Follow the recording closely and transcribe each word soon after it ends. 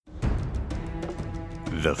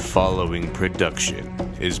The following production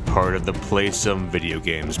is part of the Play Some Video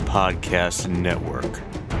Games podcast network.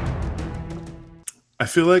 I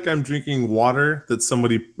feel like I'm drinking water that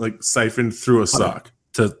somebody siphoned through a sock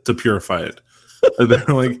to purify it. And they're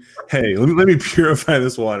like, "Hey, let me purify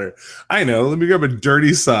this water." I know. Let me grab a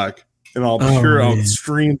dirty sock and I'll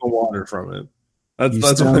stream the water from it.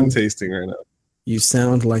 That's what I'm tasting right now. You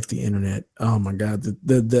sound like the internet. Oh my god,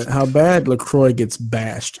 the how bad LaCroix gets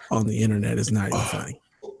bashed on the internet is not even funny.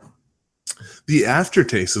 The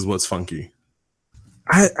aftertaste is what's funky.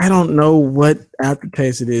 I don't know what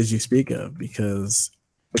aftertaste it is you speak of because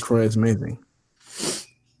LaCroix is amazing.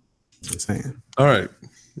 Just saying. All right.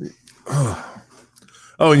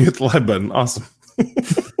 Oh, you hit the live button. Awesome.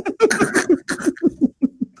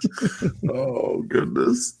 Oh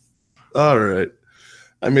goodness. All right.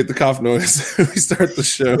 I made the cough noise. We start the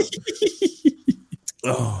show.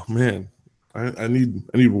 Oh man, I need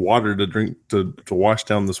water to drink to wash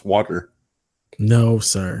down this water. No,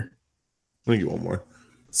 sir. Let me get one more.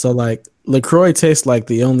 So LaCroix tastes like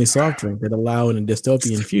the only soft drink that allow in a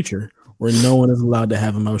dystopian future where no one is allowed to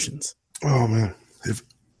have emotions. Oh man,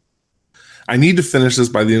 I need to finish this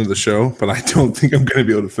by the end of the show, but I don't think I'm going to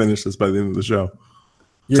be able to finish this by the end of the show.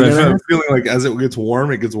 So I'm feeling like as it gets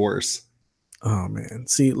warm, it gets worse. Oh man,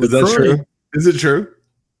 see, LaCroix, is that true? Is it true?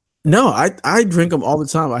 No, I drink them all the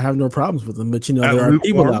time. I have no problems with them, but there are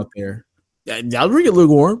people out there. Yeah, I'll drink it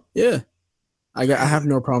lukewarm. Yeah, I have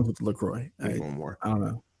no problems with the LaCroix. One more. I don't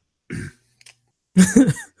know.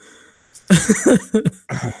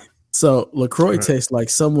 So LaCroix tastes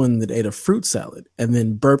like someone that ate a fruit salad and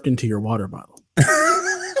then burped into your water bottle.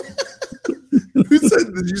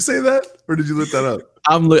 Did you say that, or did you look that up?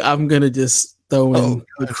 I'm gonna just throw in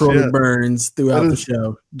LaCroix burns throughout the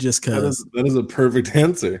show, just because. That is a perfect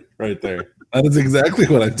answer right there. That is exactly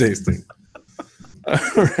what I'm tasting. All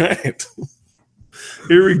right,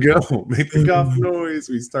 here we go. Make the cough noise.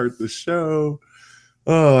 We start the show.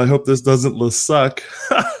 Oh, I hope this doesn't suck.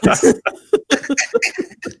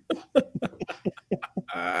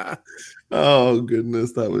 Oh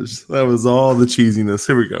goodness, that was all the cheesiness.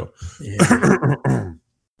 Here we go. Yeah.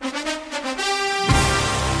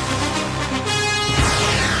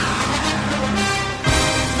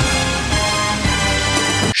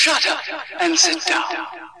 Shut up and sit down.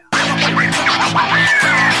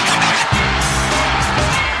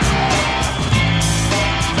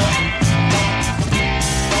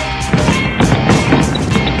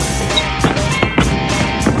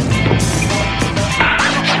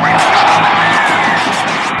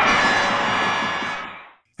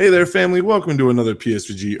 Hey there, family. Welcome to another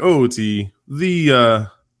PSVG OT.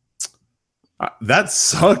 That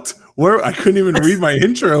sucked. Where I couldn't even read my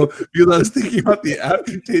intro because I was thinking about the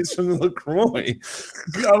aftertaste from the LaCroix.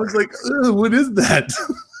 I was like, what is that?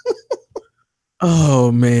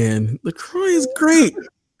 Oh, man. LaCroix is great.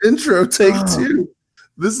 Intro, take two.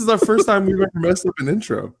 This is our first time we've ever messed up an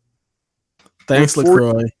intro. Thanks,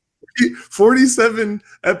 LaCroix. 47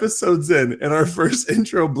 episodes in, and our first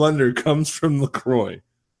intro blunder comes from LaCroix.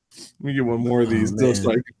 Let me get one more of these just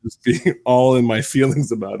so I can just be all in my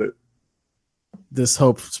feelings about it. This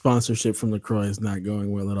Hope sponsorship from LaCroix is not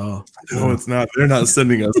going well at all. No, it's not. They're not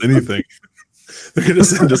sending us anything. They're going to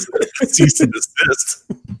send us a cease and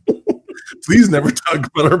desist. Please never talk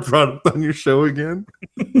about our product on your show again.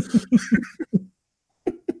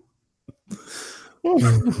 Oh,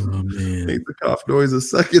 man. Make the cough noise a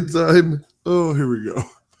second time. Oh, here we go.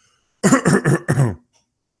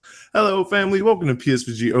 Hello, family. Welcome to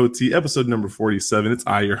PSVG OT, episode number 47. It's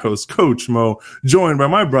I, your host, Coach Mo, joined by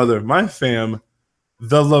my brother, my fam,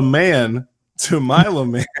 the LaMan to my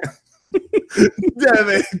LaMan.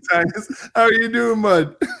 Devin, how are you doing,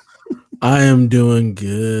 bud? I am doing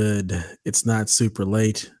good. It's not super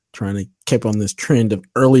late. Trying to keep on this trend of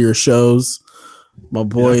earlier shows. My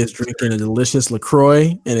boy is drinking a delicious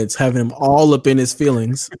LaCroix, and it's having him all up in his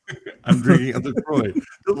feelings. I'm drinking a LaCroix.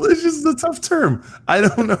 Delicious is a tough term. I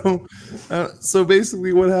don't know. So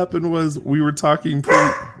basically what happened was we were talking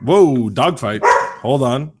whoa, dogfight. Hold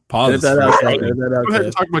on. Pause. Go ahead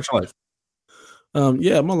and talk about your life.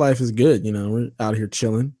 Yeah, my life is good. We're out here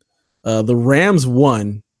chilling. The Rams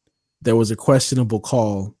won. There was a questionable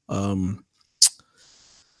call.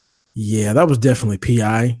 Yeah, that was definitely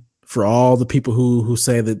PI. For all the people who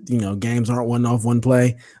say that, games aren't won off one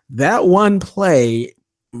play, that one play,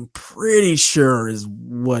 I'm pretty sure, is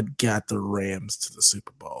what got the Rams to the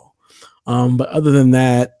Super Bowl. But other than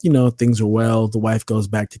that, things are well. The wife goes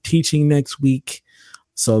back to teaching next week,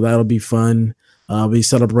 so that'll be fun. We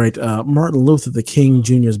celebrate Martin Luther King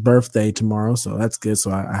Jr.'s birthday tomorrow, so that's good.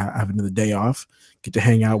 So I have another day off, get to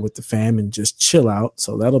hang out with the fam and just chill out,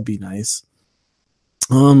 so that'll be nice.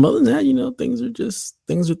 Other than that,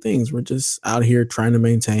 things are things. We're just out here trying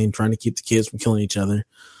to keep the kids from killing each other.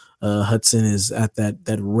 Hudson is at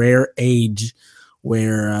that rare age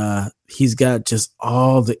where he's got just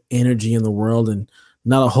all the energy in the world and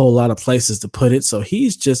not a whole lot of places to put it. So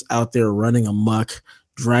he's just out there running amok,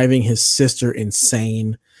 driving his sister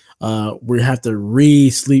insane. We have to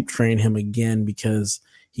re-sleep train him again because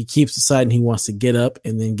he keeps deciding he wants to get up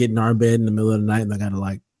and then get in our bed in the middle of the night, and I gotta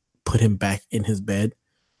like put him back in his bed,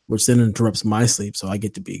 which then interrupts my sleep. So I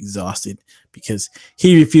get to be exhausted because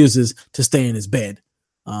he refuses to stay in his bed.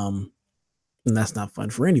 And that's not fun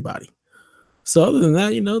for anybody. So other than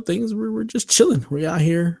that, things we're just chilling. We out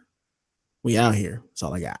here. That's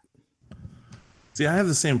all I got. See, I have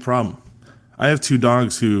the same problem. I have 2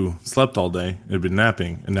 dogs who slept all day and have been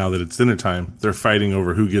napping, and now that it's dinner time, they're fighting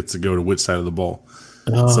over who gets to go to which side of the bowl.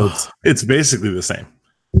 Oh. So it's basically the same,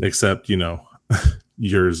 except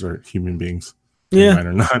yours are human beings. Yeah, mine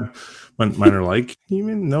are not. Mine are like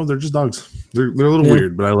human. No, they're just dogs. They're a little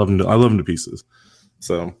weird, but I love them. I love them to pieces.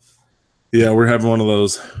 So yeah, we're having one of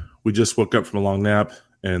those. We just woke up from a long nap,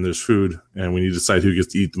 and there's food, and we need to decide who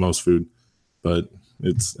gets to eat the most food. But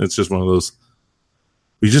it's just one of those.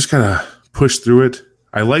 We just gotta push through it.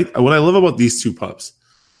 What I love about these 2 pups,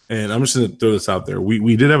 and I'm just gonna throw this out there.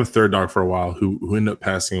 We did have a 3rd dog for a while who ended up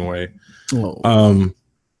passing away. Oh.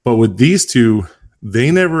 But with these 2,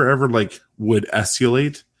 they never ever would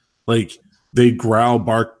escalate. They growl,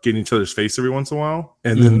 bark, get in each other's face every once in a while,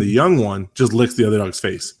 and then the young one just licks the other dog's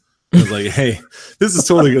face. It's like, hey, this is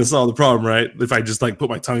totally gonna solve the problem, right? If I just put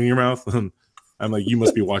my tongue in your mouth, and I'm like, you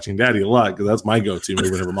must be watching Daddy a lot because that's my go-to. Maybe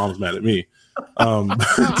whenever Mom's mad at me.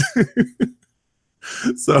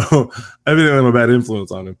 So I think I'm a bad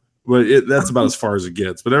influence on him, but that's about as far as it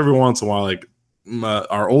gets. But every once in a while,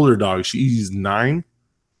 our older dog, she's 9,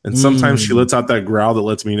 and sometimes she lets out that growl that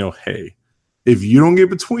lets me know, hey, if you don't get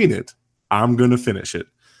between it, I'm gonna finish it.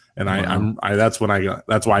 And that's why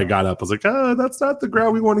I got up. I was like, that's not the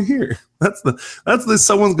growl we want to hear. That's the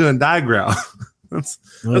someone's gonna die growl. that's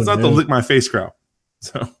not the lick my face growl.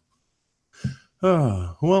 So,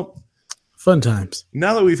 well, fun times.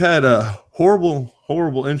 Now that we've had a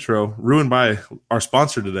horrible intro ruined by our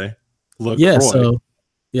sponsor today, LaCroix. Yeah, so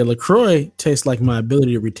LaCroix tastes like my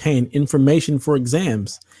ability to retain information for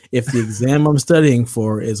exams if the exam I'm studying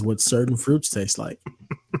for is what certain fruits taste like.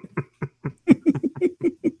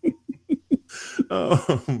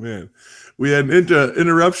 Oh man, we had an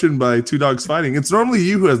interruption by 2 dogs fighting. It's normally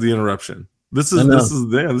you who has the interruption. This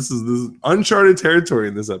is uncharted territory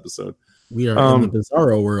in this episode. We are in the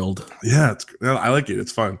bizarro world. Yeah, I like it.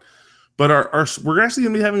 It's fun. But we're actually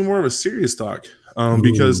going to be having more of a serious talk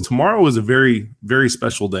because tomorrow is a very, very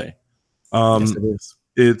special day. Yes, it is.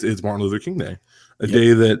 It's Martin Luther King Day, a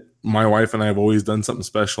day that my wife and I have always done something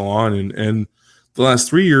special on. And the last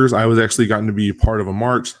 3 years, I was actually gotten to be a part of a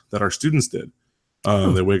march that our students did.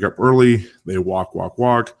 They wake up early, they walk.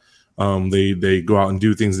 They go out and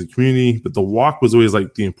do things in the community. But the walk was always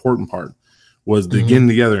the important part. Was the getting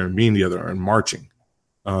together and being together and marching.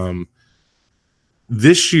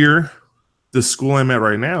 This year, the school I'm at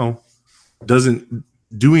right now doesn't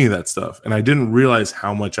do any of that stuff. And I didn't realize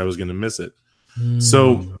how much I was going to miss it.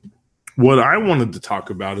 So what I wanted to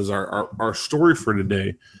talk about is our story for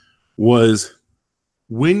today was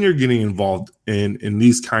when you're getting involved in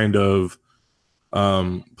these kind of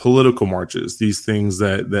political marches, these things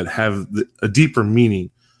that have a deeper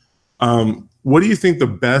meaning. What do you think the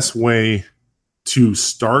best way to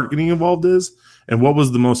start getting involved is, and what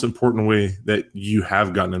was the most important way that you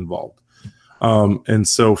have gotten involved? And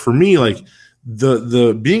so for me,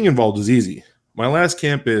 the being involved is easy. My last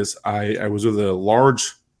camp is I was with a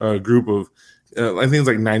large group of I think it's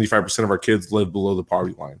 95% of our kids live below the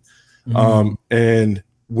poverty line. And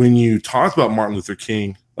when you talk about Martin Luther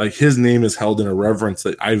King, his name is held in a reverence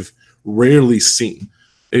that I've rarely seen,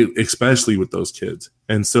 especially with those kids.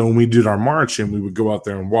 And so when we did our march and we would go out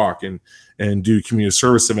there and walk and do community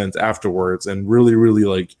service events afterwards and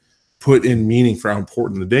really put in meaning for how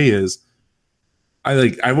important the day is,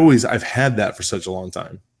 I've had that for such a long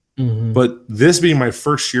time. But this being my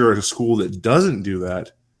first year at a school that doesn't do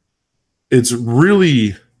that, it's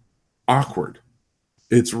really awkward.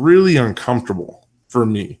 It's really uncomfortable for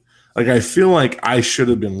me. I feel like I should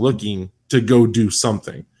have been looking to go do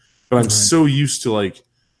something, but I'm so used to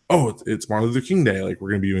it's Martin Luther King Day. We're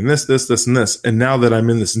going to be doing this, and this. And now that I'm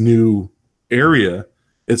in this new area,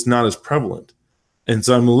 it's not as prevalent. And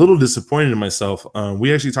so I'm a little disappointed in myself.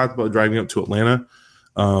 We actually talked about driving up to Atlanta,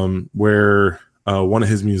 where one of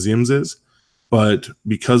his museums is. But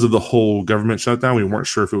because of the whole government shutdown, we weren't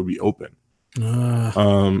sure if it would be open.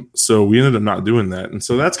 So we ended up not doing that. And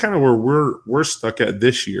so that's kind of where we're stuck at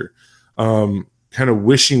this year. Kind of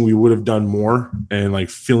wishing we would have done more and like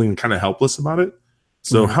feeling kind of helpless about it.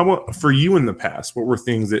 So how about for you in the past? What were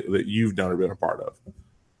things that you've done or been a part of?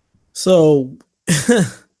 So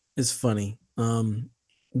it's funny.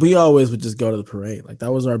 We always would just go to the parade. Like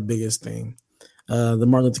that was our biggest thing. The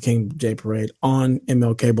Martin Luther King Day Parade on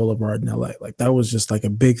MLK Boulevard in LA. Like that was just like a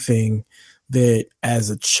big thing that as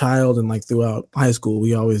a child and like throughout high school,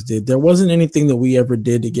 we always did. There wasn't anything that we ever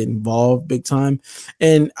did to get involved big time.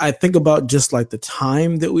 And I think about just like the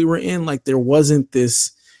time that we were in, like there wasn't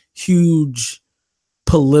this huge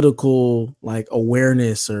political like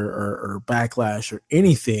awareness or backlash or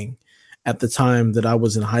anything at the time that I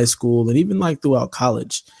was in high school and even like throughout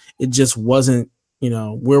college. It just wasn't,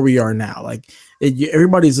 where we are now. Like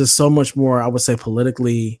everybody's just so much more, I would say,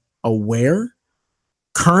 politically aware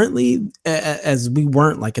currently as we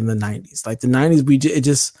weren't like in the 90s. Like the 90s, it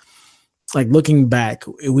just like looking back,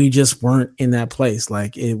 we just weren't in that place.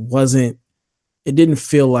 Like it didn't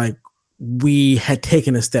feel like we had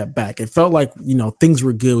taken a step back. It felt like, things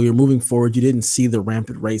were good. We were moving forward. You didn't see the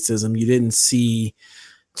rampant racism. You didn't see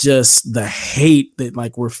just the hate that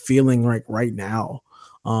like we're feeling like right now.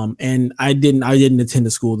 And I didn't attend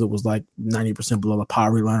a school that was like 90% below the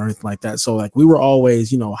poverty line or anything like that. So like we were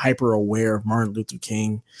always, hyper aware of Martin Luther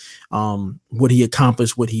King, what he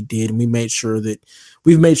accomplished, what he did. And we've made sure that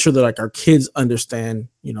like our kids understand,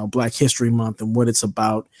 Black History Month and what it's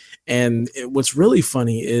about. And what's really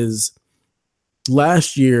funny is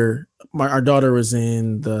last year, our daughter was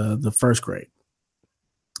in the first grade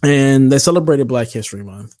and they celebrated Black History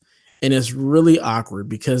Month. And it's really awkward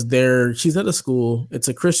because she's at a school, it's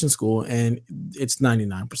a Christian school, and it's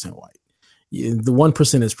 99% white. The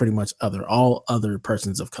 1% is pretty much other. All other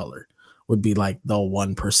persons of color would be like the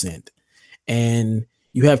 1%. And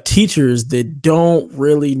you have teachers that don't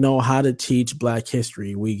really know how to teach Black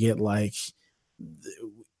history. We get like,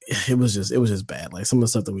 it was just bad. Like some of the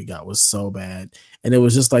stuff that we got was so bad. And it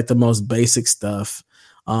was just like the most basic stuff.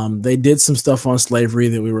 They did some stuff on slavery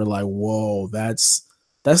that we were like, whoa, that's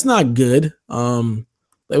not good. It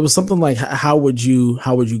was something like, how would you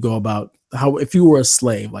go about if you were a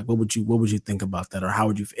slave, like what would you think about that? Or how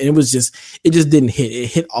would you, and it just didn't hit. It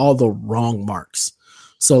hit all the wrong marks.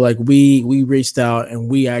 So like we reached out and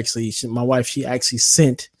my wife, she actually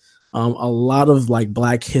sent a lot of like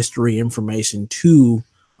Black history information to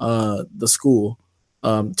the school,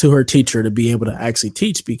 to her teacher to be able to actually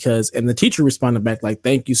teach and the teacher responded back like,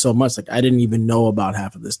 thank you so much. Like I didn't even know about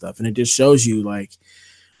half of this stuff. And it just shows you like,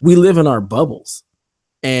 we live in our bubbles,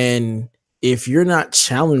 and if you're not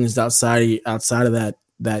challenged outside of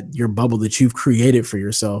that your bubble that you've created for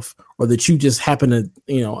yourself, or that you just happen to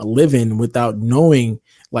live in without knowing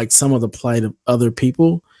like some of the plight of other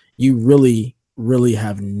people, you really, really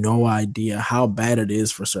have no idea how bad it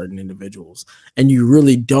is for certain individuals, and you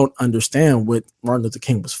really don't understand what Martin Luther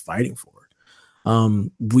King was fighting for.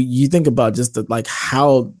 You think about just like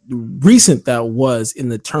how recent that was in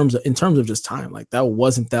terms of just time. Like that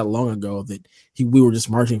wasn't that long ago that we were just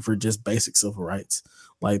marching for just basic civil rights,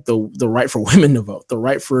 like the right for women to vote, the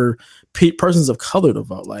right for persons of color to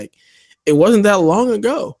vote. Like it wasn't that long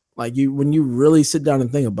ago. Like when you really sit down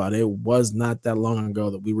and think about it, it was not that long ago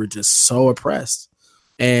that we were just so oppressed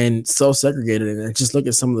and so segregated. And just look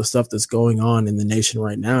at some of the stuff that's going on in the nation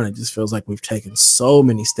right now, and it just feels like we've taken so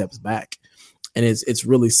many steps back. And it's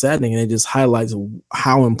really saddening, and it just highlights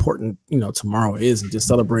how important tomorrow is, and just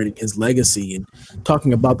celebrating his legacy and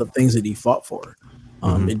talking about the things that he fought for.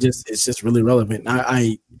 It's just really relevant.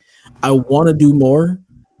 I want to do more,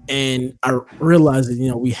 and I realize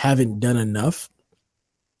that we haven't done enough,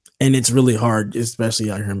 and it's really hard, especially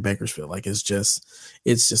out here in Bakersfield. Like it's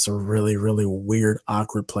just a really, really weird,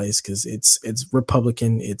 awkward place because it's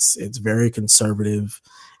Republican, it's very conservative,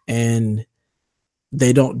 and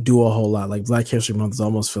they don't do a whole lot. Like Black History Month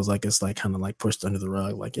almost feels like it's like kind of like pushed under the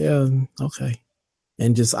rug. Like, yeah, okay.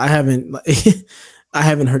 And just I haven't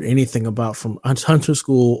heard anything about from Hunter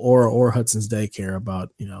School or Hudson's Daycare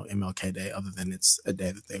about MLK Day, other than it's a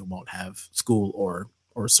day that they won't have school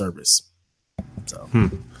or service. So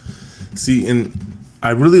see, and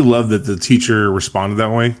I really love that the teacher responded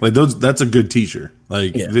that way. Like that's a good teacher.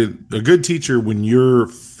 Like a good teacher, when you're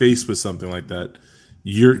faced with something like that,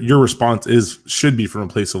 your response should be from a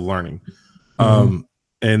place of learning.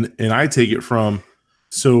 And I take it from,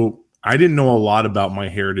 so I didn't know a lot about my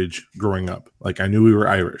heritage growing up. Like I knew we were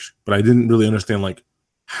Irish, but I didn't really understand like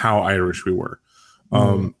how Irish we were.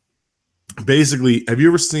 Basically, have you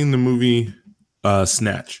ever seen the movie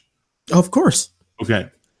Snatch? Of course. Okay.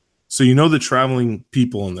 So the traveling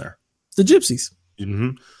people in there. The gypsies.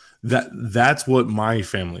 Mm-hmm. That's what my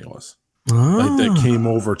family was. Like that came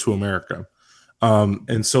over to America.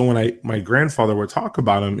 And so when my grandfather would talk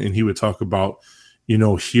about him, and he would talk about,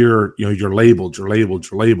 here, you're labeled.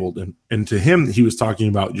 And to him, he was talking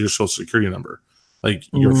about your social security number. Like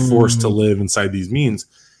you're forced to live inside these means.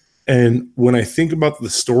 And when I think about the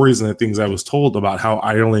stories and the things I was told about how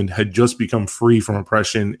Ireland had just become free from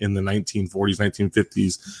oppression in the 1940s,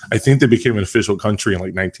 1950s, I think they became an official country in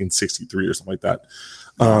like 1963 or something like that.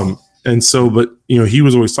 And so, but, he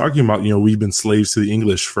was always talking about, we've been slaves to the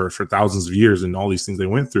English for thousands of years and all these things they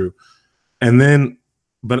went through. And then,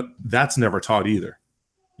 but that's never taught either.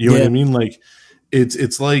 You know what I mean? Like,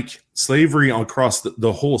 it's like slavery across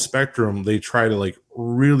the whole spectrum. They try to like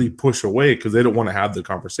really push away because they don't want to have the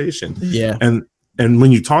conversation. Yeah. And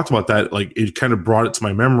when you talked about that, like it kind of brought it to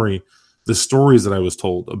my memory, the stories that I was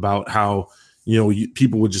told about how,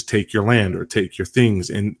 people would just take your land or take your things.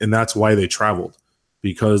 And that's why they traveled.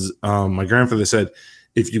 Because my grandfather said,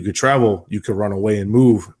 if you could travel, you could run away and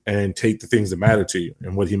move and take the things that matter to you.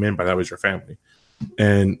 And what he meant by that was your family.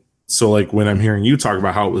 And so like when I'm hearing you talk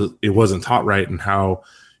about how it wasn't taught right and how,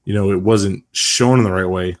 it wasn't shown in the right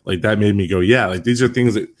way, like that made me go, yeah, like these are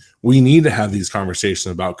things that we need to have these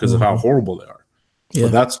conversations about because of how horrible they are. Yeah.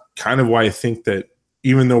 But that's kind of why I think that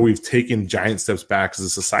even though we've taken giant steps back as a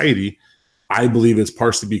society, I believe it's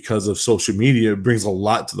partially because of social media. It brings a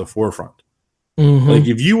lot to the forefront. Like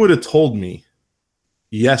if you would have told me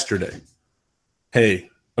yesterday, hey,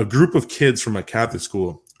 a group of kids from a Catholic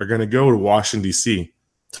school are going to go to Washington, D.C.,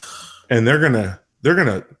 and they're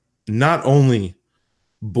gonna not only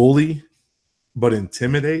bully but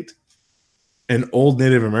intimidate an old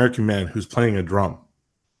Native American man who's playing a drum,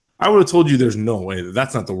 I would have told you there's no way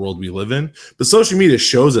that's not the world we live in. But social media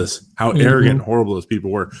shows us how arrogant and horrible those people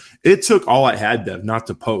were. It took all I had, Dev, not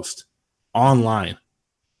to post online,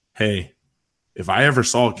 hey, if I ever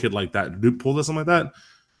saw a kid like that pull this something like that,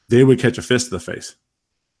 they would catch a fist to the face.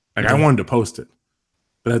 Like I wanted to post it.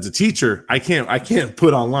 But as a teacher, I can't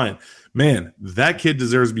put online, man, that kid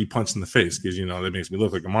deserves to be punched in the face because, that makes me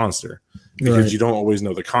look like a monster because you don't always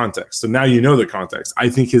know the context. So now you know the context. I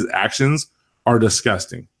think his actions are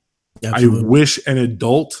disgusting. Absolutely. I wish an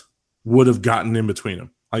adult would have gotten in between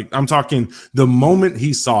him. Like I'm talking the moment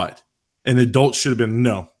he saw it, an adult should have been,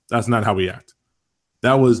 no, that's not how we act.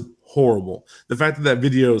 That was horrible. The fact that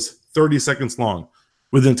video is 30 seconds long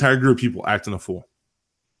with an entire group of people acting a fool.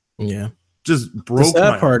 Yeah. Just broke. The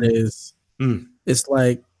sad part is it's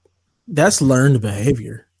like that's learned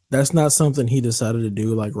behavior. That's not something he decided to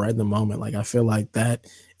do like right in the moment. Like I feel like that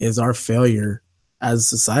is our failure as a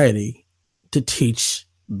society to teach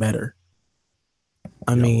better.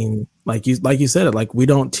 I mean, like you said it, like we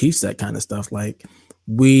don't teach that kind of stuff. Like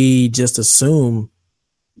we just assume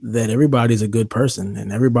that everybody's a good person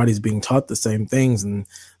and everybody's being taught the same things and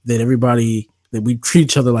that we treat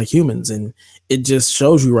each other like humans. And it just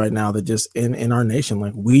shows you right now that just in our nation,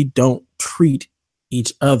 like we don't treat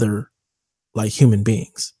each other like human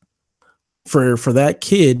beings. For that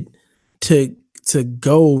kid to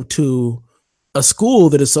go to a school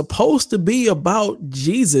that is supposed to be about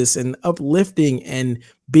Jesus and uplifting and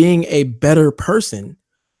being a better person,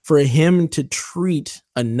 for him to treat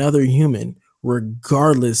another human,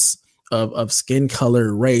 regardless of skin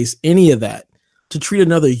color, race, any of that, to treat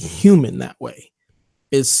another human that way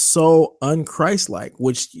is so un-Christ-like,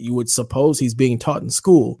 which you would suppose he's being taught in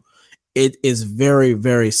school. It is very,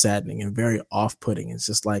 very saddening and very off-putting. It's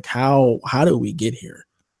just like, how do we get here?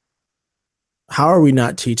 How are we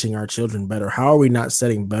not teaching our children better? How are we not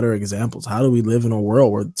setting better examples? How do we live in a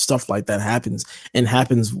world where stuff like that happens and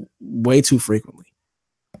happens way too frequently?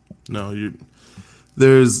 No,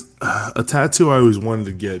 there's a tattoo I always wanted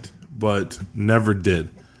to get, but never did.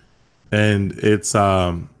 And it's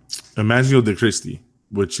Imago de Christi,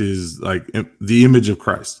 which is like the image of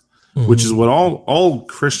Christ, which is what all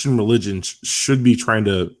Christian religions should be trying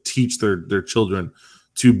to teach their children,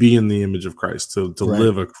 to be in the image of Christ, to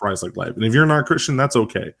live a Christ-like life. And if you're not Christian, that's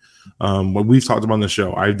okay. What we've talked about on the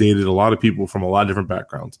show, I've dated a lot of people from a lot of different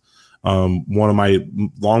backgrounds. One of my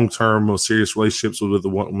long-term, most serious relationships was with a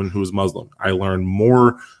woman who was Muslim. I learned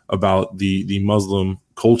more about the Muslim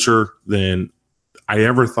culture than I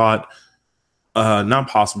ever thought not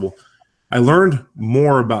possible. I learned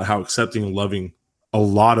more about how accepting and loving a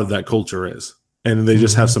lot of that culture is. And they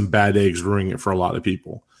just have some bad eggs ruining it for a lot of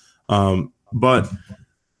people. But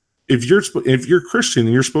if you're Christian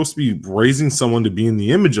and you're supposed to be raising someone to be in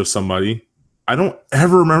the image of somebody, I don't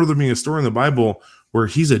ever remember there being a story in the Bible where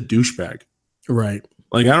he's a douchebag. Right.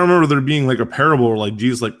 Like, I don't remember there being like a parable where like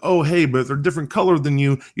Jesus like, oh, hey, but if they're different color than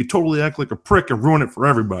you totally act like a prick and ruin it for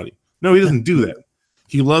everybody. No, he doesn't do that.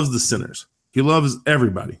 He loves the sinners. He loves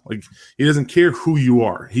everybody. Like, he doesn't care who you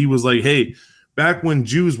are. He was like, hey, back when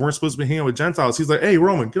Jews weren't supposed to be hanging out with Gentiles, he's like, hey,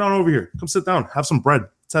 Roman, get on over here. Come sit down. Have some bread.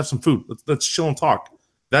 Let's have some food. Let's chill and talk.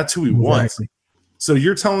 That's who he was. So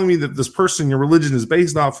you're telling me that this person, your religion is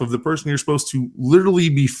based off of the person you're supposed to literally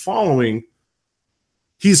be following.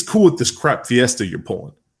 He's cool with this crap fiesta you're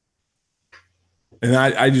pulling. And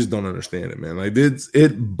I just don't understand it, man. Like,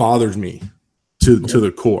 it bothers me to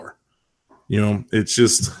the core. You know, it's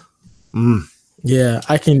just Yeah,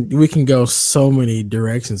 we can go so many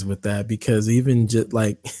directions with that, because even just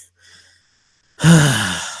like do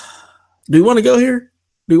we want to go here?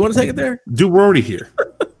 Do we want to take it there? Dude, we're already here.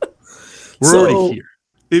 We're already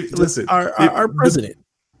here. Listen, our president.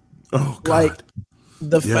 Oh God. Like,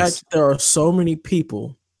 the fact that there are so many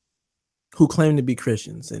people who claim to be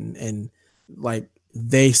Christians and like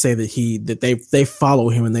they say that they follow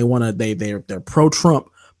him and they're pro-Trump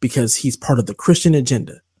because he's part of the Christian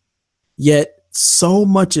agenda. Yet so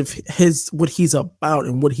much of what he's about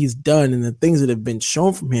and what he's done and the things that have been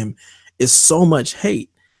shown from him is so much hate.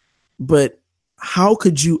 But how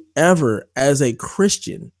could you ever, as a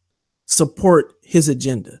Christian, support his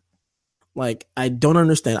agenda? Like, I don't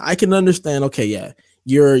understand. I can understand, okay, yeah,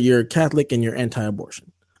 you're Catholic and you're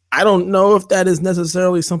anti-abortion. I don't know if that is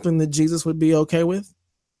necessarily something that Jesus would be okay with,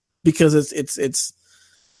 because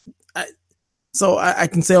I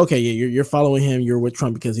can say, okay, yeah, you're following him, you're with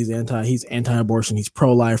Trump because he's anti-abortion, he's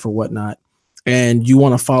pro-life or whatnot, and you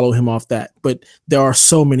want to follow him off that. But there are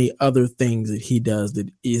so many other things that he does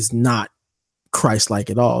that is not Christ-like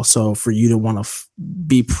at all. So for you to want to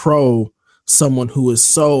be pro someone who is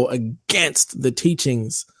so against the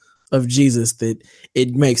teachings of Jesus that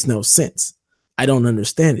it makes no sense. I don't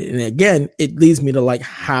understand it. And again, it leads me to, like,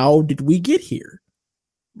 how did we get here?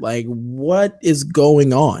 Like, what is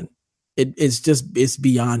going on? It's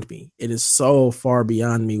beyond me. It is so far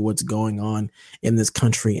beyond me what's going on in this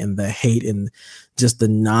country and the hate and just the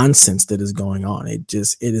nonsense that is going on. It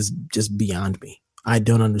is just beyond me. I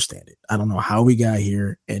don't understand it. I don't know how we got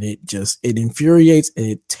here, and it infuriates and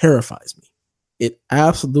it terrifies me. It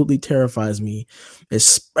absolutely terrifies me,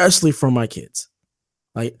 especially for my kids.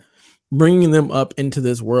 Like, bringing them up into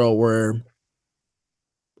this world where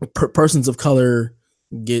persons of color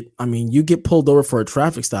you get pulled over for a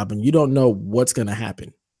traffic stop and you don't know what's going to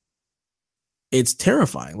happen. It's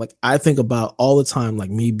terrifying. Like, I think about all the time, like,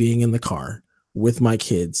 me being in the car with my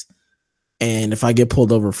kids, and if I get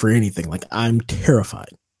pulled over for anything, like, I'm terrified,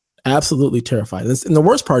 absolutely terrified. And the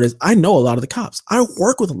worst part is, I know a lot of the cops. I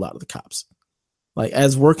work with a lot of the cops. Like,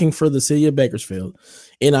 as working for the city of Bakersfield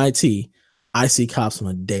in IT, I see cops on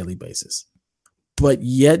a daily basis. But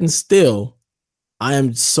yet and still, I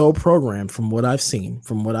am so programmed from what I've seen,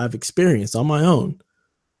 from what I've experienced on my own,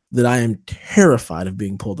 that I am terrified of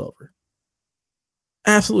being pulled over.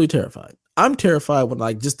 Absolutely terrified. I'm terrified when,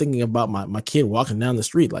 like, just thinking about my kid walking down the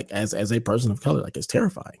street, like, as a person of color, like, it's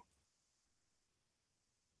terrifying.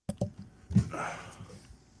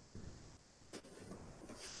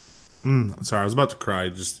 Sorry, I was about to cry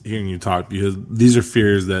just hearing you talk, because these are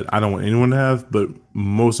fears that I don't want anyone to have, but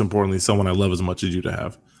most importantly, someone I love as much as you to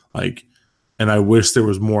have. Like, and I wish there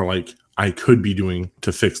was more, like, I could be doing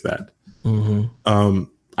to fix that. Mm-hmm.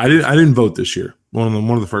 I didn't vote this year. One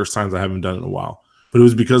of the first times I haven't done it in a while, but it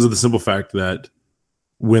was because of the simple fact that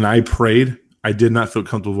when I prayed, I did not feel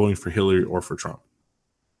comfortable voting for Hillary or for Trump.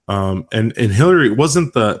 And Hillary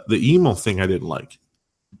wasn't the emo thing I didn't like.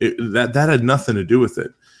 That had nothing to do with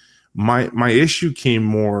it. My issue came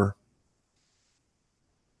more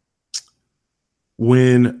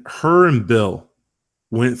when her and Bill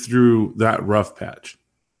went through that rough patch.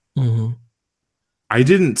 Mm-hmm. I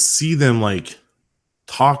didn't see them, like,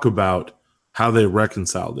 talk about how they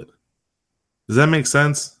reconciled it. Does that make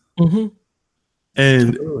sense? Mm-hmm.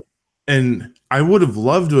 And I would have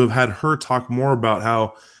loved to have had her talk more about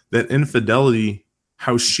how that infidelity,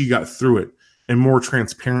 how she got through it, and more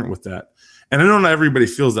transparent with that. And I know not everybody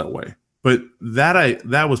feels that way, but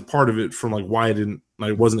that was part of it from, like, why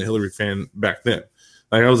I wasn't a Hillary fan back then.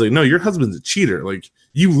 Like, I was like, no, your husband's a cheater. Like,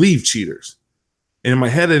 you leave cheaters. And in my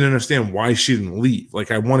head, I didn't understand why she didn't leave.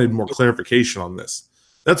 Like, I wanted more clarification on this.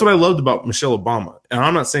 That's what I loved about Michelle Obama. And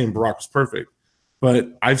I'm not saying Barack was perfect, but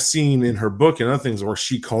I've seen in her book and other things where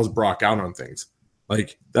she calls Barack out on things.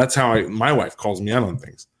 Like, that's how my wife calls me out on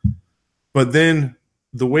things. But then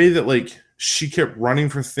the way that, like, she kept running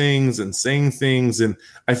for things and saying things, and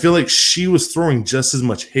I feel like she was throwing just as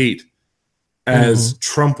much hate as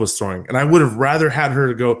Trump was throwing. And I would have rather had her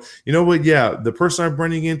to go, you know what? Yeah, the person I'm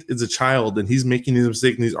running against is a child and he's making these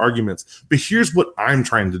mistakes and these arguments, but here's what I'm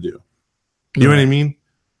trying to do. You know what I mean?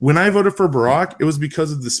 When I voted for Barack, it was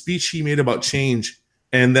because of the speech he made about change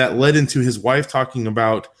And that led into his wife talking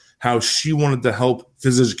about how she wanted to help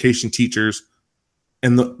physical education teachers.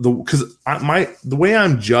 And the way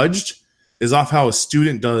I'm judged is off how a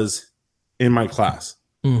student does in my class,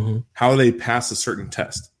 how they pass a certain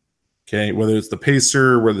test. Okay, whether it's the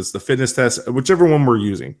pacer, whether it's the fitness test, whichever one we're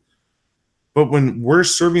using. But when we're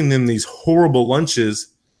serving them these horrible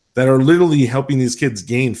lunches that are literally helping these kids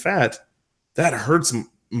gain fat, that hurts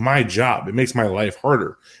my job. It makes my life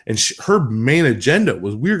harder. And her main agenda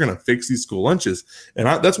was we were going to fix these school lunches. And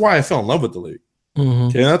that's why I fell in love with the lady.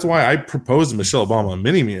 Okay, that's why I proposed to Michelle Obama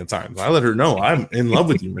many, many times. I let her know I'm in love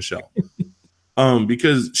with you, Michelle.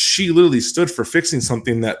 Because she literally stood for fixing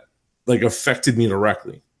something that like affected me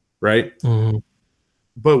directly, right?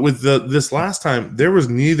 But with this last time, there was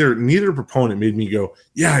neither proponent made me go,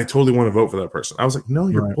 yeah, I totally want to vote for that person. I was like, no,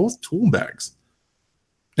 you're both tool bags.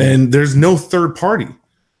 And there's no third party.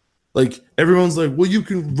 Like everyone's like, well, you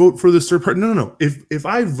can vote for this third party. No. If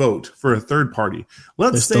I vote for a third party,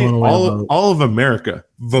 let's say all of America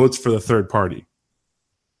votes for the third party,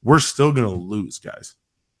 we're still going to lose, guys.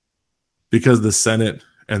 Because the Senate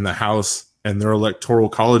and the House and their electoral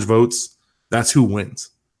college votes, that's who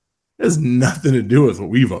wins. It has nothing to do with what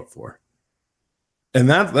we vote for. And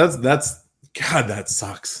that's God, that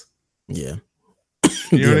sucks. Yeah.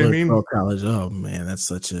 You know what I mean? College. Oh man, that's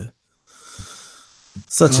such another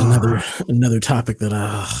topic that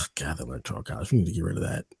the electoral college. We need to get rid of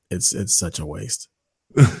that. It's such a waste.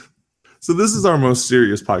 So this is our most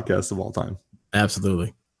serious podcast of all time.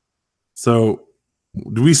 Absolutely. So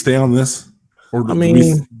do we stay on this? Or do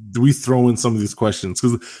we throw in some of these questions?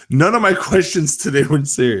 Because none of my questions today were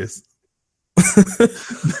serious.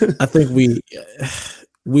 I think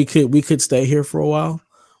we could stay here for a while,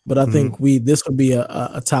 but I think this would be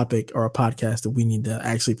a topic or a podcast that we need to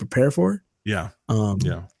actually prepare for. Yeah.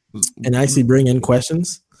 And actually bring in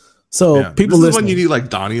questions. So people this is when you need like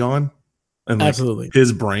Donnie on and absolutely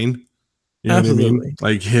his brain. You know absolutely. What I mean?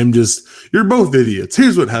 Like him you're both idiots.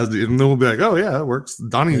 Here's what has to, and then we'll be like, oh yeah, that works.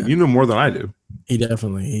 Donnie, you know more than I do. He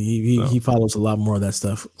definitely, he follows a lot more of that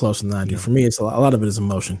stuff closer than I do. For me, it's a lot of it is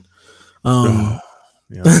emotion. I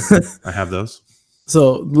have those.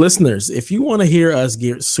 So listeners, if you want to hear us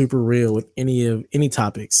get super real with any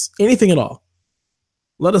topics, anything at all,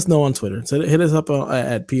 let us know on Twitter. So hit us up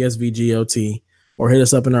at PSVGOT or hit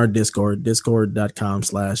us up in our Discord,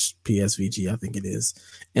 discord.com/PSVG, I think it is.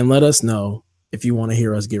 And let us know if you want to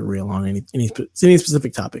hear us get real on any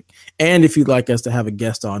specific topic. And if you'd like us to have a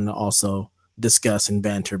guest on to also discuss and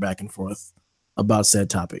banter back and forth about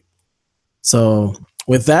said topic. So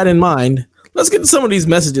with that in mind, let's get to some of these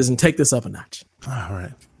messages and take this up a notch. All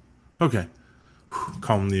right. Okay.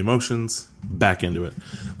 Calm the emotions, back into it.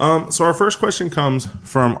 So our first question comes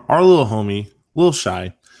from our little homie, Lil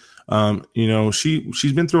Shy.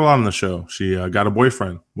 She's been through a lot on the show. She got a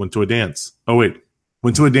boyfriend, went to a dance.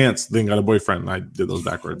 Went to a dance, then got a boyfriend. I did those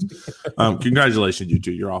backwards. Congratulations, you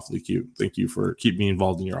two. You're awfully cute. Thank you for keeping me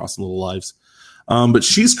involved in your awesome little lives. But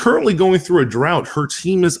she's currently going through a drought. Her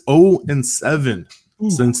team is 0-7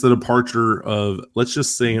 since the departure of, let's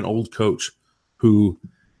just say, an old coach who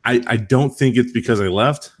I don't think it's because I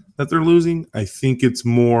left that they're losing. I think it's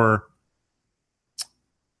more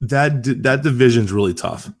that division's really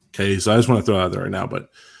tough. Okay, so I just want to throw it out there right now. But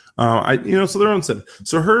so they're 0-7.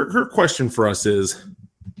 So her question for us is,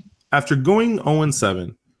 after going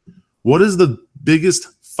 0-7, what is the biggest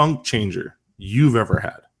funk changer you've ever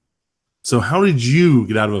had? So how did you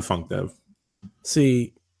get out of a funk, Dev?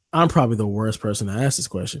 See, I'm probably the worst person to ask this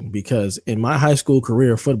question because in my high school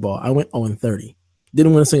career of football, I went 0-30.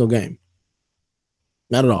 Didn't win a single game.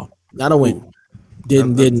 Not at all. Not a win.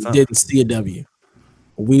 Didn't see a W.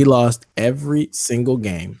 We lost every single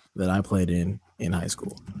game that I played in high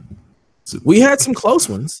school. We had some close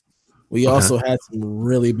ones. We also had some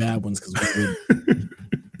really bad ones because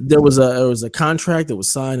there was a contract that was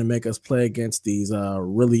signed to make us play against these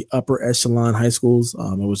really upper echelon high schools.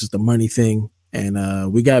 It was just a money thing,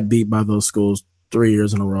 and we got beat by those schools 3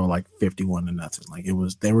 years in a row, like 51-0. Like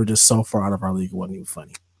they were just so far out of our league, it wasn't even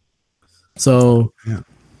funny. So,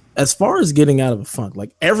 as far as getting out of a funk,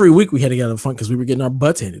 like every week we had to get out of a funk because we were getting our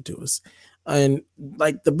butts handed to us, and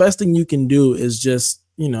like the best thing you can do is just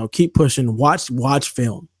keep pushing, watch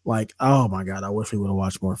film. Like, oh my God, I wish we would have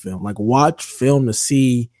watched more film. Like, watch film to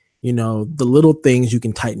see, the little things you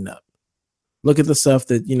can tighten up. Look at the stuff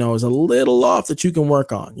that, is a little off that you can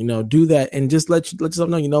work on, do that and just let yourself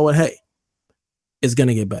know, what, hey, it's going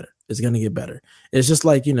to get better. It's going to get better. It's just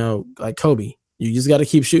like, like Kobe, you just got to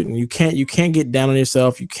keep shooting. You can't get down on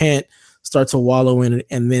yourself. You can't start to wallow in it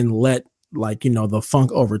and then let like, the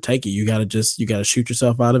funk overtake you. You got to shoot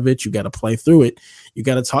yourself out of it. You got to play through it. You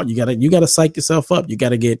got to talk. You got to psych yourself up. You got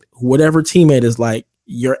to get whatever teammate is like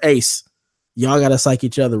your ace. Y'all got to psych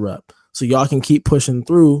each other up so y'all can keep pushing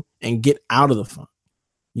through and get out of the funk.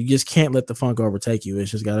 You just can't let the funk overtake you.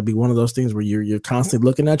 It's just got to be one of those things where you're constantly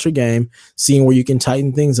looking at your game, seeing where you can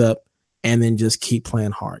tighten things up, and then just keep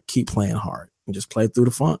playing hard, and just play through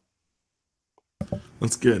the funk.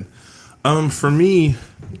 That's good. For me,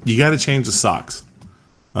 you got to change the socks.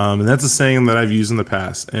 And that's a saying that I've used in the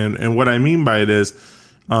past. And what I mean by it is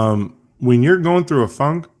when you're going through a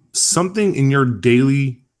funk, something in your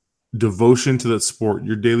daily devotion to that sport,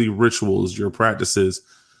 your daily rituals, your practices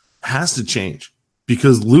has to change,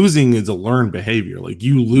 because losing is a learned behavior. Like,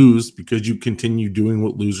 you lose because you continue doing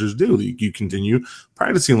what losers do. You continue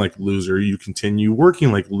practicing like a loser. You continue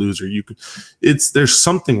working like a loser. There's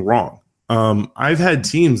something wrong. I've had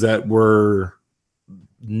teams that were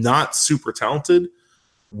not super talented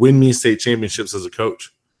win me state championships as a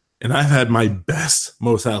coach. And I've had my best,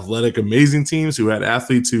 most athletic, amazing teams who had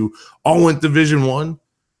athletes who all went Division I,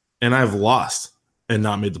 and I've lost and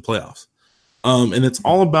not made the playoffs. And it's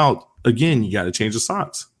all about, again, you got to change the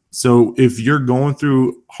socks. So if you're going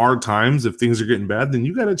through hard times, if things are getting bad, then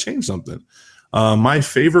you got to change something. My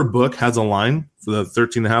favorite book has a line for the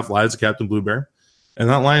 13 and a half lives of Captain Blue Bear. And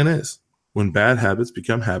that line is, when bad habits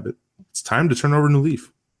become habit, it's time to turn over a new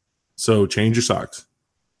leaf. So change your socks.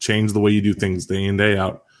 Change the way you do things day in, day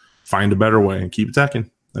out. Find a better way and keep attacking.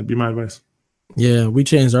 That'd be my advice. Yeah, we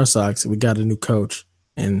changed our socks. We got a new coach.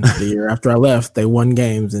 And the year after I left, they won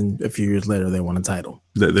games. And a few years later, they won a title.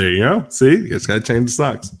 There you go. See, you just got to change the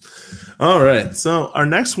socks. All right. So our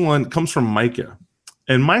next one comes from Micah.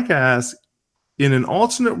 And Micah asks, in an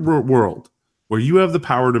alternate world where you have the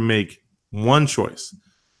power to make one choice,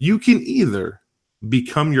 you can either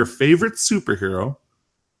become your favorite superhero,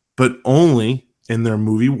 but only in their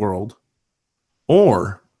movie world,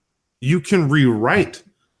 or you can rewrite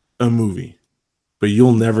a movie, but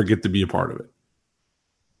you'll never get to be a part of it.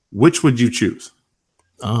 Which would you choose?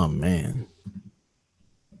 Oh, man.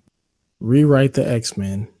 Rewrite the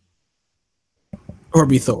X-Men or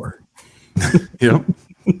be Thor. Yep.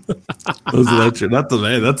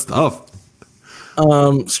 That's tough.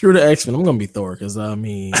 Screw the X-Men. I'm going to be Thor because, I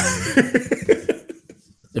mean,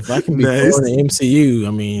 if I can be Thor in the MCU,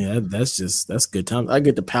 I mean, that's good time. I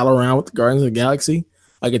get to pal around with the Guardians of the Galaxy.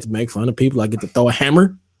 I get to make fun of people. I get to throw a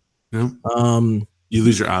hammer. Yeah. You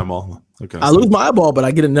lose your eyeball. Okay. I lose my eyeball, but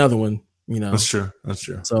I get another one. That's true.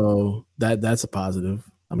 So that's a positive.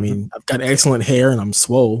 I mean, I've got excellent hair and I'm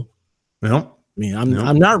swole. Yep. I mean,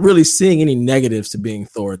 I'm not really seeing any negatives to being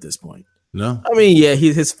Thor at this point. No. I mean, yeah,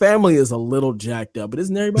 his family is a little jacked up, but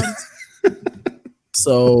isn't everybody's?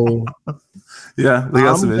 So yeah, they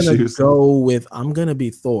got some issues. I'm gonna be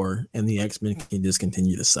Thor, and the X-Men can just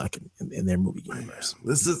continue to suck in their movie universe.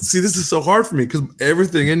 This is so hard for me because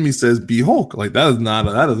everything in me says be Hulk. Like that is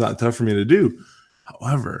not tough for me to do.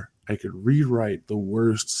 However, I could rewrite the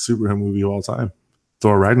worst superhero movie of all time,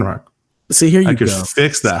 Thor Ragnarok. See, here I you could go.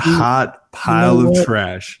 fix that hot pile of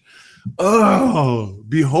trash. Oh,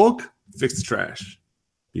 be Hulk, fix the trash.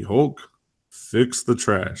 Be Hulk, fix the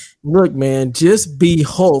trash. Look, man, just be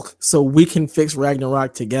Hulk so we can fix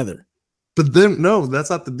Ragnarok together. But then, no, that's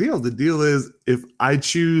not the deal. The deal is if I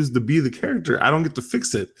choose to be the character, I don't get to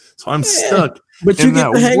fix it. So I'm stuck but you in get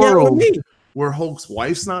that to hang world out with me. where Hulk's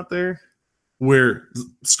wife's not there, where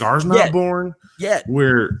Scar's not born,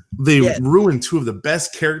 where they ruined two of the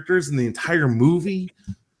best characters in the entire movie.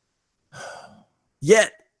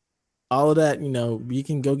 Yet. All of that, we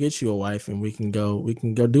can go get you a wife and we can go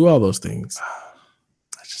do all those things.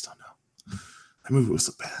 I just don't know. That movie was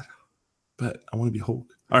so bad. But I want to be Hulk.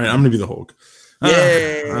 All right, I'm going to be the Hulk.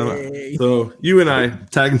 Yay! So you and I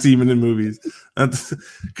tag teaming in movies.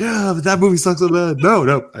 God, but that movie sucks so bad.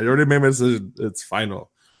 No, I already made my decision. It's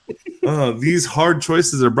final. These hard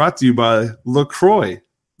choices are brought to you by LaCroix,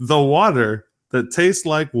 the water that tastes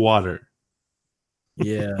like water.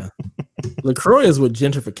 Yeah. LaCroix is what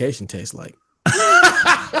gentrification tastes like.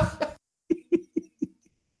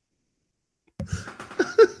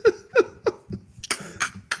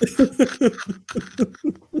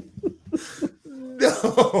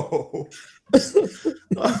 No.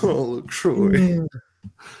 Oh, LaCroix.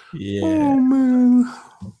 Yeah. Oh, man.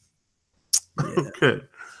 Yeah. Okay.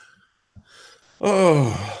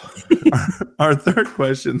 Oh. Our third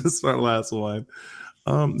question. This is our last one.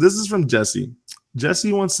 This is from Jesse.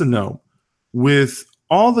 Jesse wants to know, with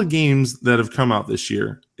all the games that have come out this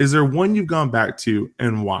year, is there one you've gone back to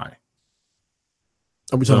and why?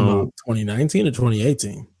 Are we talking about 2019 or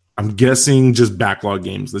 2018? I'm guessing just backlog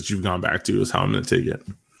games that you've gone back to is how I'm going to take it.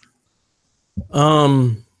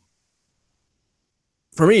 For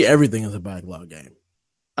me, everything is a backlog game.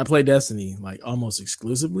 I play Destiny like almost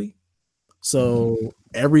exclusively. So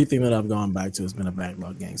everything that I've gone back to has been a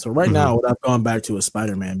backlog game. So right now, what I've gone back to is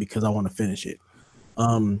Spider-Man because I want to finish it.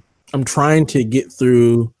 I'm trying to get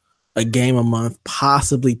through a game a month,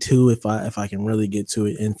 possibly two if I can really get to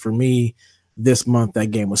it. And for me, this month that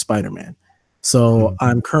game was Spider-Man. So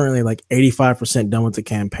I'm currently like 85% done with the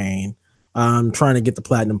campaign. I'm trying to get the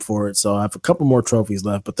platinum for it. So I have a couple more trophies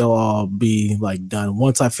left, but they'll all be like done.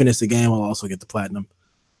 Once I finish the game, I'll also get the platinum.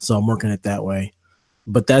 So I'm working it that way.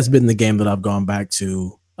 But that's been the game that I've gone back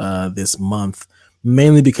to this month,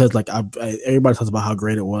 mainly because like everybody talks about how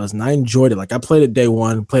great it was, and I enjoyed it. Like I played it day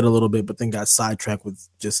one, played a little bit, but then got sidetracked with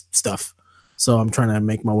just stuff. So I'm trying to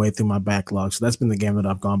make my way through my backlog. So that's been the game that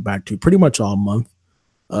I've gone back to pretty much all month.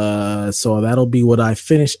 So that'll be what I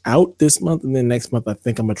finish out this month, and then next month I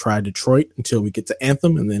think I'm gonna try Detroit until we get to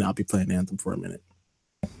Anthem, and then I'll be playing Anthem for a minute.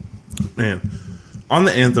 Man, on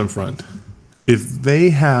the Anthem front, if they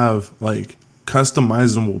have like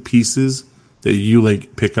customizable pieces that you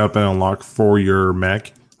like pick up and unlock for your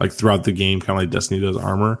mech, like throughout the game, kind of like Destiny does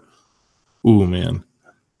armor. Ooh, man,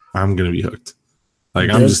 I'm gonna be hooked. Like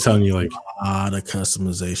I'm just telling you, like a lot of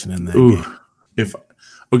customization in that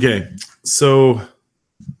game. So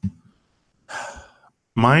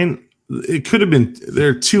mine, it could have been. There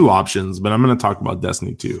are two options, but I'm going to talk about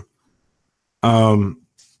Destiny 2.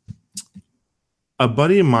 A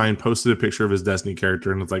buddy of mine posted a picture of his Destiny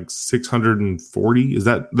character, and it's like 640. Is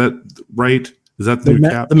that right? Is that the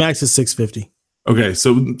cap? The max is 650. Okay,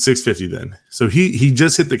 so 650 then. So he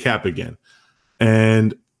just hit the cap again,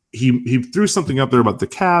 and he threw something up there about the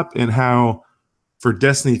cap and how for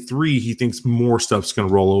Destiny 3 he thinks more stuff's going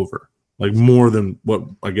to roll over, like more than what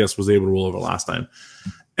I guess was able to roll over last time.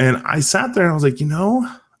 And I sat there and I was like,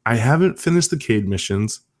 I haven't finished the Cade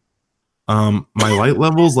missions. My light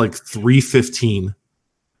level is like 315.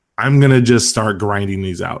 I'm going to just start grinding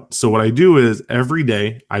these out. So what I do is every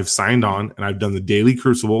day I've signed on and I've done the daily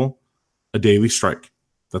Crucible, a daily strike.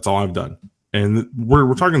 That's all I've done. And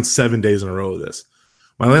we're talking 7 days in a row of this.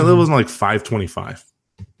 My light level is like 525.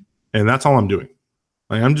 And that's all I'm doing.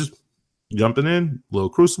 Like I'm just jumping in, little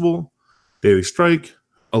Crucible, daily strike,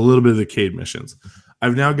 a little bit of the Cade missions.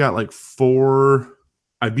 I've now got like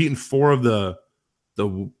I've beaten 4 of the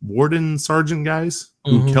warden sergeant guys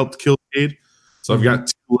who helped kill Cade. So I've got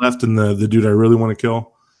 2 left and the dude I really want to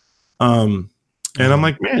kill. And I'm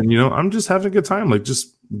like, man, I'm just having a good time, like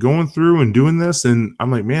just going through and doing this. And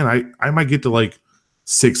I'm like, man, I might get to like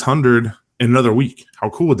 600 in another week. How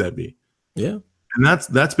cool would that be? Yeah. And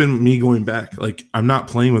that's been me going back. Like I'm not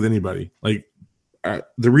playing with anybody. Like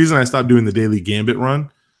the reason I stopped doing the daily Gambit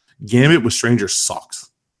run, Gambit with strangers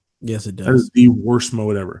sucks. Yes, it does. That is the worst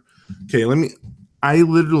mode ever. Okay, I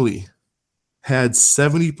literally had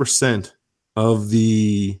 70% of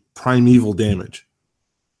the primeval damage,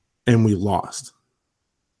 and we lost.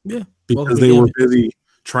 Yeah, because they were busy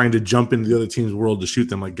trying to jump into the other team's world to shoot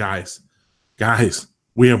them. Like, guys,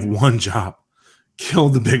 we have one job: kill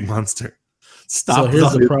the big monster. Stop. So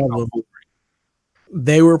here's the problem: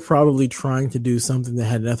 they were probably trying to do something that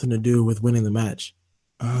had nothing to do with winning the match.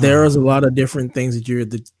 There is a lot of different things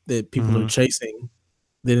that people are chasing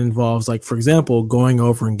that involves, like, for example, going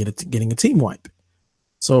over and getting a team wipe.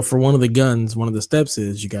 So for one of the guns, one of the steps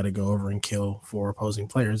is you got to go over and kill 4 opposing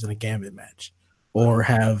players in a Gambit match, or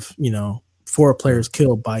have 4 players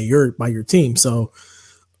killed by your team. So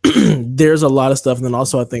there's a lot of stuff. And then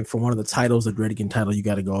also, I think for one of the titles, the Dreadigan title, you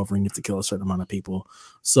got to go over and you have to kill a certain amount of people.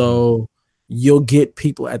 So you'll get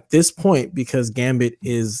people at this point, because Gambit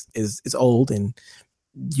is old and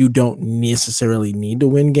you don't necessarily need to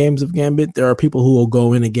win games of Gambit. There are people who will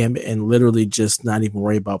go in a Gambit and literally just not even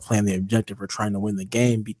worry about playing the objective or trying to win the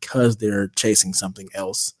game, because they're chasing something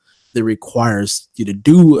else that requires you to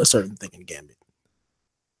do a certain thing in Gambit.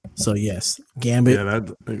 So yes, Gambit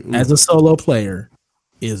as a solo player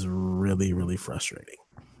is really, really frustrating.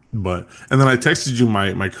 And then I texted you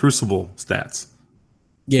my Crucible stats.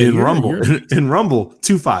 Yeah, in Rumble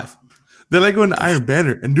 2.5. Then I go into Iron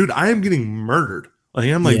Banner, and dude, I am getting murdered. Like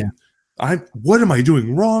I'm like, what am I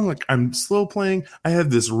doing wrong? Like I'm slow playing. I have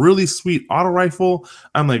this really sweet auto rifle.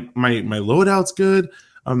 I'm like, my loadout's good.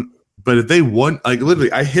 But if they won, like literally,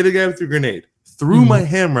 I hit a guy with a grenade, threw my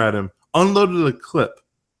hammer at him, unloaded a clip.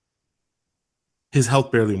 His health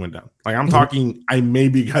barely went down. Like I'm talking, I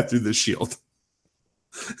maybe got through the shield.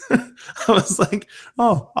 I was like,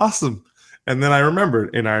 oh, awesome. And then I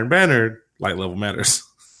remembered in Iron Banner, light level matters.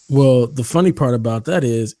 Well, the funny part about that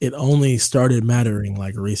is it only started mattering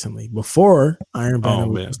like recently. Before, Iron Banner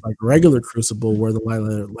was like regular Crucible, where the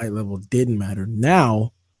light level didn't matter.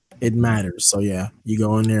 Now, It matters. So yeah, you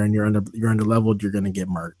go in there and you're under leveled, you're gonna get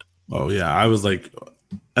murked. Oh yeah, I was like,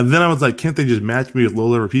 and then I was like, can't they just match me with low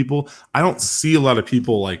level people? I don't see a lot of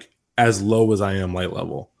people like as low as I am light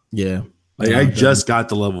level. Yeah, like I just got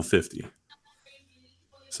to level 50,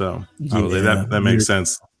 so I was like, that makes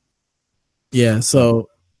sense. Yeah, so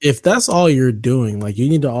if that's all you're doing, like you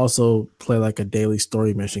need to also play like a daily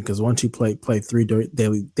story mission, because once you play 3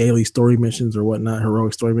 daily story missions or whatnot,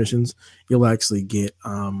 heroic story missions, you'll actually get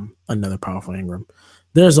another powerful Ingram.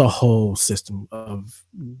 There's a whole system of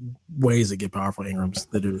ways to get powerful Ingrams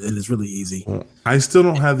that it is really easy. I still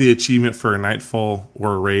don't have the achievement for a Nightfall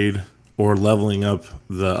or a raid or leveling up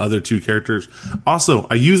the other 2 characters. Also,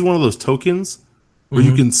 I use one of those tokens where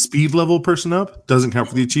you can speed level a person up. Doesn't count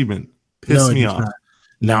for the achievement. Piss me off.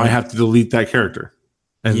 Now I have to delete that character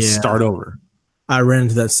and start over. I ran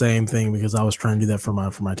into that same thing because I was trying to do that for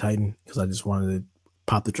my Titan, because I just wanted to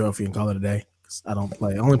pop the trophy and call it a day. I don't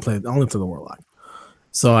play. I only play the Warlock.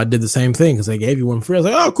 So I did the same thing because they gave you one free. I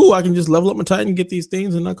was like, oh, cool. I can just level up my Titan, get these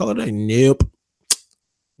things, and not call it a day. Nope.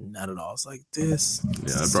 Not at all. It's like this.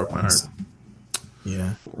 Yeah, that broke my heart.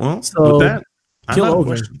 Yeah. Well, so with that, kill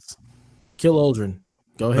Aldrin. Kill Aldrin.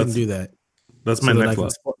 Go ahead and do that. That's my next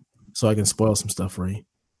list. So I can spoil some stuff for you.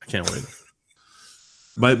 I can't wait.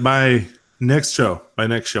 By next show,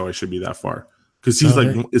 I should be that far. Because he's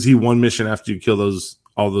is he one mission after you kill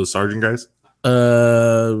all those sergeant guys? Like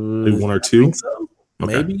 1 or 2? I think so.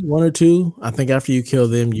 Okay. Maybe 1 or 2. I think after you kill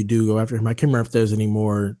them, you do go after him. I can't remember if there's any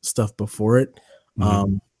more stuff before it.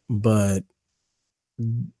 But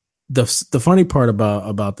the funny part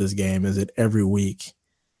about this game is that every week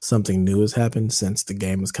something new has happened since the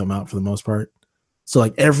game has come out for the most part. So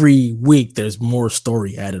like every week there's more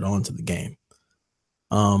story added onto the game.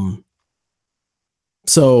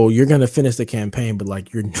 So you're going to finish the campaign, but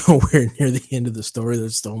like you're nowhere near the end of the story.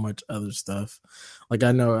 There's so much other stuff. Like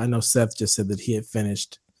I know Seth just said that he had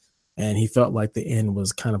finished and he felt like the end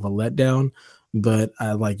was kind of a letdown, but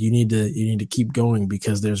I like, you need to keep going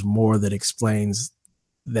because there's more that explains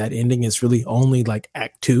that ending. It's really only like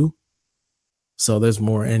Act 2. So there's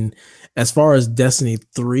more. And as far as Destiny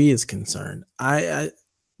 3 is concerned,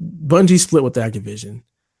 Bungie split with Activision.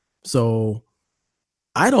 So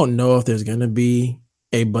I don't know if there's going to be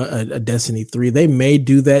a Destiny 3. They may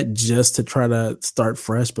do that just to try to start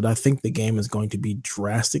fresh, but I think the game is going to be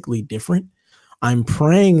drastically different. I'm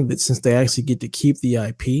praying that since they actually get to keep the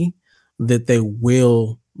IP, that they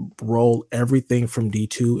will roll everything from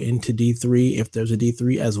D2 into D3 if there's a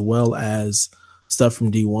D3, as well as stuff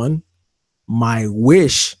from D1. My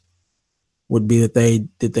wish would be that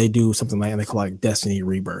they do something like they call like Destiny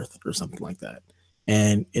Rebirth or something like that,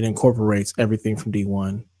 and it incorporates everything from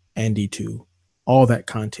D1 and D2, all that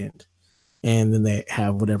content, and then they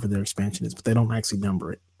have whatever their expansion is, but they don't actually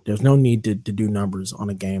number it. There's no need to do numbers on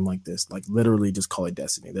a game like this. Like literally, just call it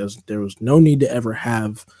Destiny. There was no need to ever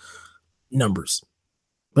have numbers.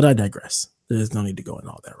 But I digress. There's no need to go in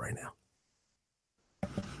all that right now.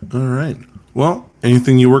 All right. Well,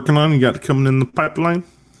 anything you're working on? You got coming in the pipeline?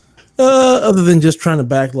 Other than just trying to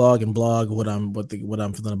backlog and blog what I'm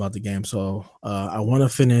feeling about the game. So I want to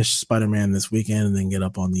finish Spider-Man this weekend and then get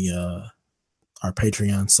up on the our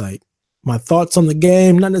Patreon site. My thoughts on the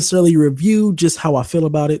game, not necessarily a review, just how I feel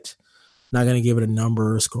about it. Not gonna give it a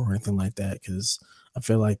number or score or anything like that because I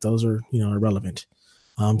feel like those are irrelevant.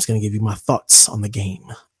 I'm just gonna give you my thoughts on the game.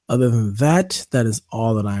 Other than that, that is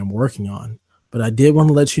all that I am working on. But I did want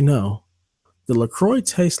to let you know the LaCroix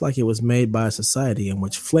tastes like it was made by a society in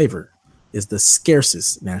which flavor is the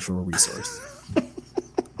scarcest natural resource.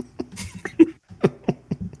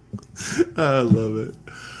 I love it.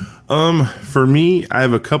 For me, I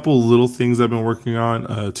have a couple little things I've been working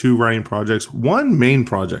on, 2 writing projects, 1 main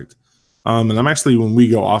project. And I'm actually, when we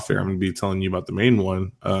go off air, I'm going to be telling you about the main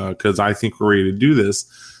one because I think we're ready to do this.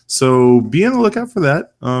 So be on the lookout for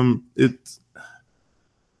that.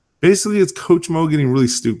 It's Coach Mo getting really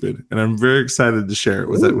stupid, and I'm very excited to share it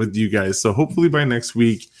with you guys. So hopefully by next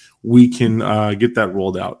week we can get that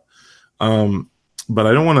rolled out. But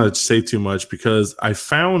I don't want to say too much because I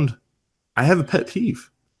have a pet peeve.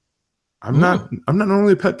 I'm not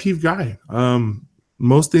normally a pet peeve guy.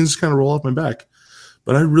 Most things just kind of roll off my back,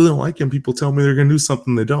 but I really don't like when people tell me they're going to do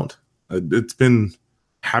something they don't. It's been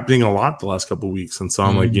happening a lot the last couple of weeks, and so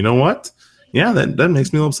I'm like, you know what? Yeah, that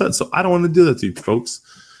makes me a little upset. So I don't want to do that to you folks.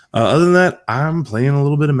 Other than that, I'm playing a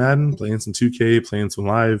little bit of Madden, playing some 2K, playing some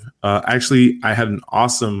Live. Actually, I had an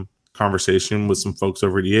awesome conversation with some folks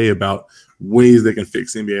over at EA about ways they can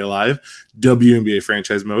fix NBA Live, WNBA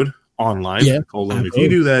franchise mode online. Yeah, if you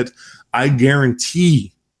do that, I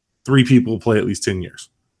guarantee 3 people play at least 10 years.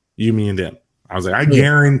 You, me, and Dan. I was like, I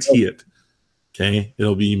guarantee it. Okay,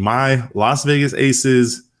 it'll be my Las Vegas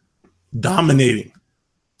Aces dominating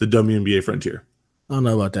the WNBA frontier. I don't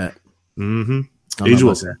know about that. Mm-hmm. A'ja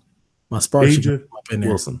Wilson. My Sparks should A'ja be up in there.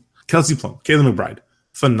 Wilson. Kelsey Plum. Kayla McBride.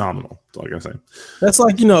 Phenomenal. That's all I gotta say. That's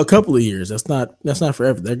like, a couple of years. That's not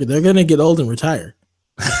forever. They're gonna get old and retire.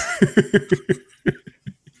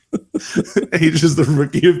 A'ja's the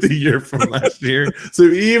rookie of the year from last year. So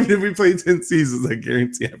even if we play 10 seasons, I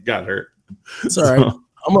guarantee I've got her. It's all right.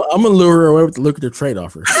 I'm gonna lure her away with the lucrative trade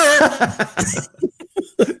offer.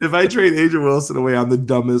 If I trade A'ja Wilson away, I'm the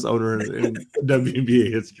dumbest owner in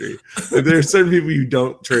WNBA history. Like, there are certain people you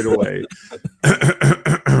don't trade away.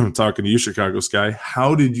 Talking to you, Chicago Sky.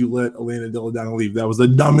 How did you let Elena Deladonna leave? That was the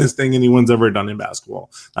dumbest thing anyone's ever done in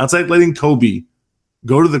basketball. That's like letting Kobe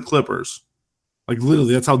go to the Clippers. Like,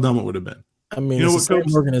 literally, that's how dumb it would have been. I mean, it's the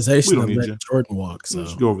same organization that let Jordan walk. So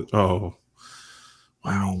go over. Oh,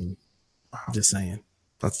 wow. Just saying.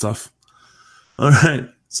 That's tough. All right.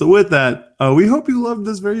 So with that, we hope you loved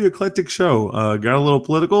this very eclectic show. Got a little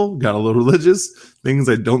political, got a little religious, things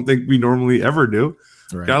I don't think we normally ever do.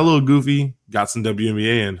 Right. Got a little goofy, got some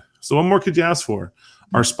WNBA in. So what more could you ask for?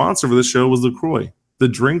 Our sponsor for this show was Croix, the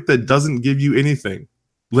drink that doesn't give you anything.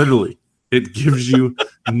 Literally, it gives you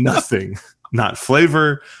nothing. Not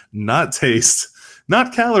flavor, not taste,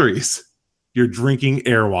 not calories. You're drinking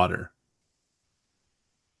air water.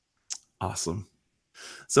 Awesome.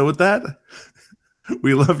 So with that,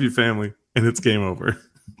 we love you, family, and it's game over.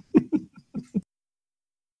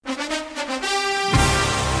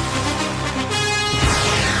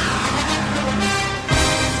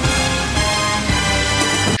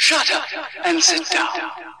 Shut up and sit down.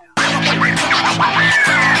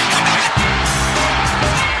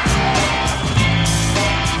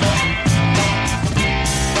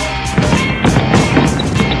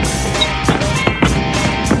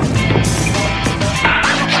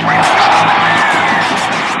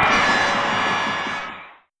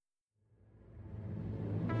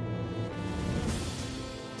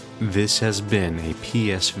 This has been a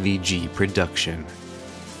PSVG production.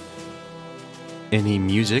 Any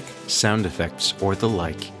music, sound effects, or the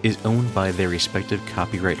like is owned by their respective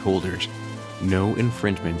copyright holders. No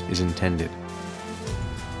infringement is intended.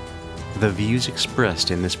 The views expressed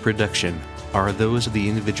in this production are those of the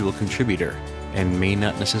individual contributor and may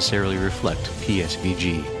not necessarily reflect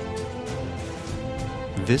PSVG.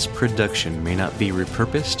 This production may not be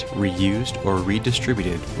repurposed, reused, or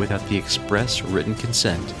redistributed without the express written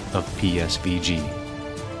consent of PSVG.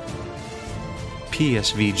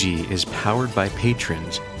 PSVG is powered by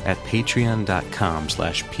patrons at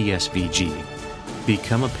patreon.com/PSVG.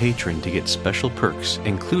 Become a patron to get special perks,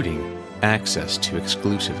 including access to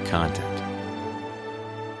exclusive content.